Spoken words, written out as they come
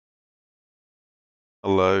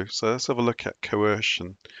Hello, so let's have a look at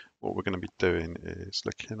coercion. What we're going to be doing is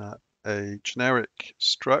looking at a generic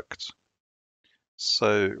struct.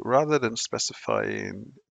 So rather than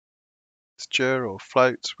specifying integer or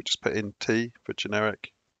float, we just put in t for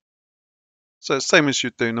generic. So it's the same as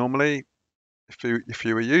you'd do normally if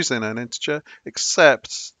you were using an integer,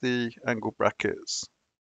 except the angle brackets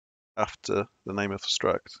after the name of the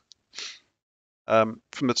struct.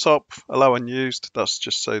 From the top, allow unused, that's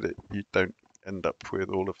just so that you don't end up with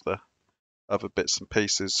all of the other bits and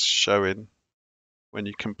pieces showing when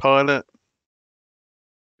you compile it,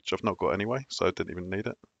 which I've not got anyway, so I didn't even need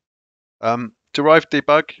it. Derive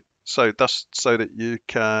debug, so that's so that you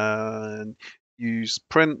can use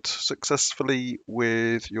print successfully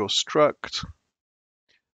with your struct.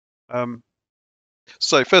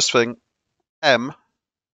 So first thing, M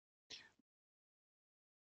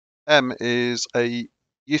is a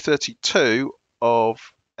U32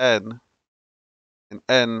 of N, and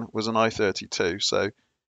N was an I32, so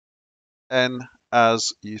N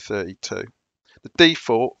as U32. The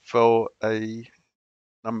default for a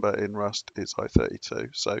number in Rust is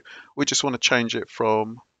I32. So we just want to change it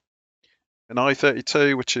from an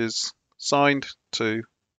I32, which is signed, to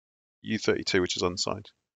U32, which is unsigned.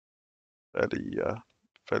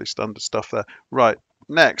 Fairly standard stuff there. Right,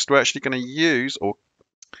 next we're actually going to use the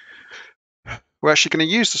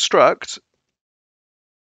struct,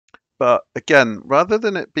 but again, rather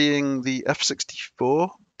than it being the F64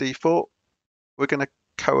 default, we're going to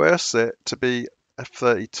coerce it to be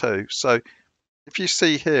F32. So if you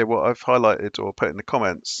see here what I've highlighted or put in the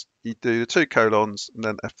comments, you do the 2 colons and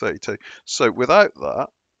then F32. So without that,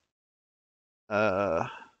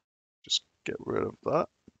 just get rid of that.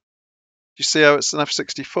 Do you see how it's an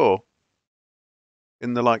F64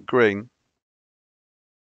 in the light green?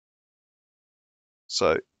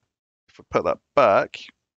 So if I put that back,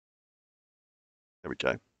 there we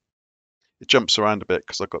go. It jumps around a bit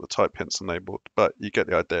because I've got the type hints enabled, but you get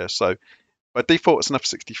the idea. So by default, it's an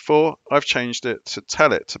F64. I've changed it to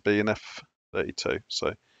tell it to be an F32. So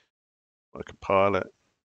when I compile it,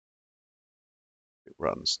 it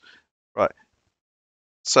runs. Right.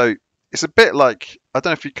 So it's a bit like, I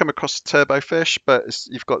don't know if you come across Turbofish, but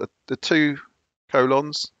you've got the 2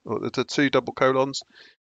 colons, or the 2 double colons,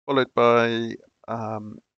 followed by a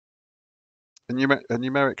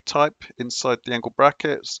numeric type inside the angle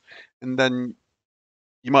brackets, and then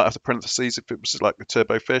you might have the parentheses if it was like the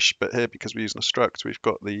Turbofish, but here, because we're using a struct, we've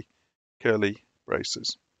got the curly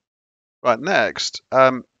braces. Right, next,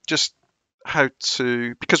 just how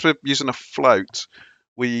to, because we're using a float,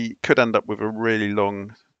 we could end up with a really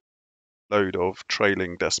long load of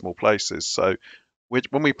trailing decimal places. So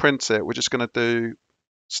when we print it, we're just going to do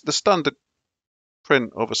the standard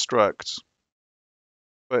print of a struct,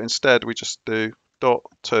 but instead we just do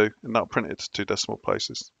 .2, and that'll print it to 2 decimal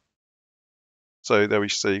places. So there we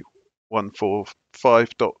see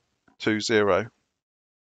 145.20,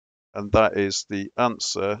 and that is the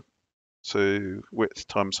answer to width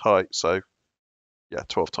times height. So yeah,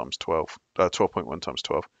 12 times 12, 12.1 times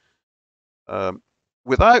 12.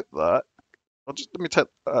 Without that, let me take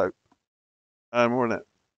that out, and we're in it.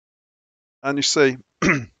 And you see,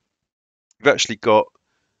 we've actually got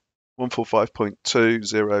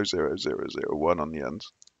 145.200001 on the end.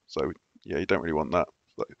 So yeah, you don't really want that.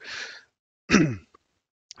 So,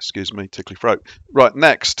 excuse me, tickly throat. Right,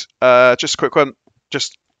 next, just a quick one.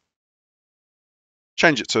 Just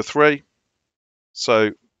change it to a 3.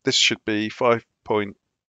 So this should be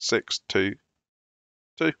 5.622.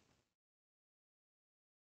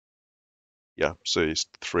 Yeah, so it's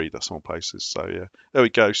 3 decimal places. So yeah, there we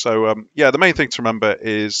go. So yeah, the main thing to remember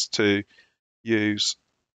is to use,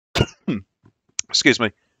 excuse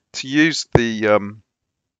me, to use the.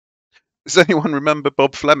 Does anyone remember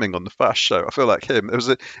Bob Fleming on the Fast Show? I feel like him.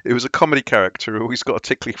 It was a comedy character who always got a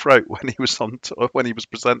tickly throat when he was when he was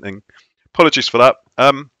presenting. Apologies for that.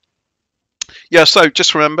 Yeah, so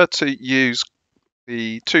just remember to use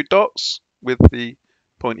the 2 dots with the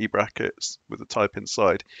pointy brackets with the type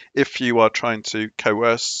inside if you are trying to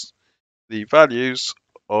coerce the values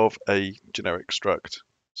of a generic struct.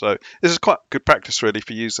 So this is quite good practice really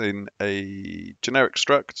for using a generic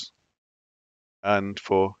struct and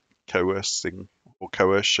for coercing or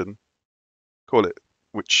coercion, call it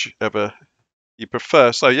whichever you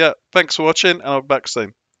prefer. So yeah, thanks for watching, and I'll be back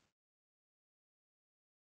soon.